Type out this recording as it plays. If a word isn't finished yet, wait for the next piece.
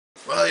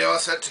Well, you all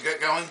set to get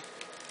going?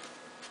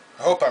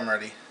 I hope I'm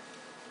ready.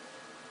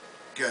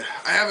 Good.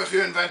 I have a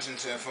few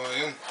inventions here for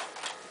you.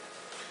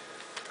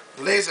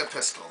 Laser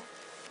pistol.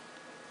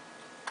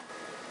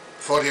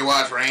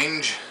 40-watt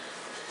range.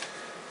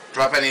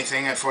 Drop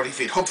anything at 40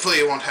 feet. Hopefully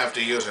you won't have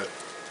to use it.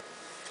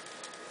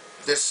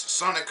 This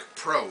sonic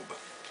probe.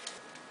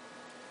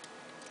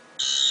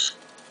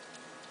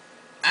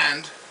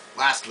 And,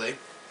 lastly,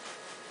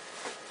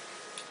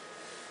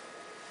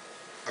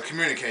 a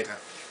communicator.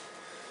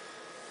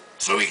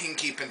 So we can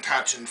keep in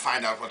touch and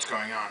find out what's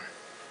going on.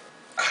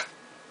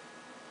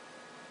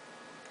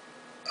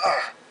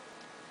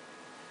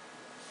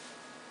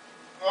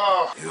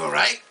 Oh. You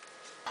alright?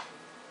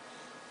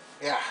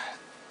 Yeah.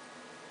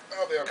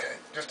 I'll be okay.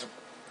 Just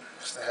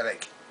a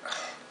headache.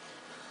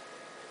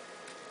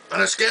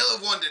 On a scale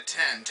of 1 to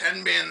 10,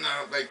 10 being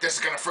the, like, this is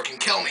gonna freaking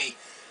kill me,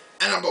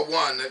 and number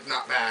 1,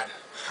 not bad.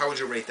 How would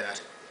you rate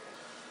that?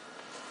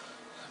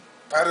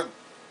 Out of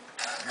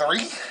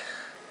 3?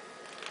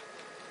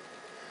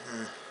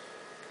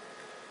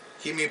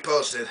 Keep me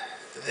posted.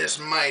 This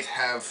might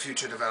have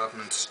future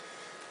developments.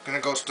 Gonna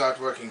go start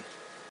working.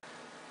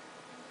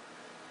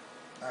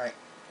 Alright.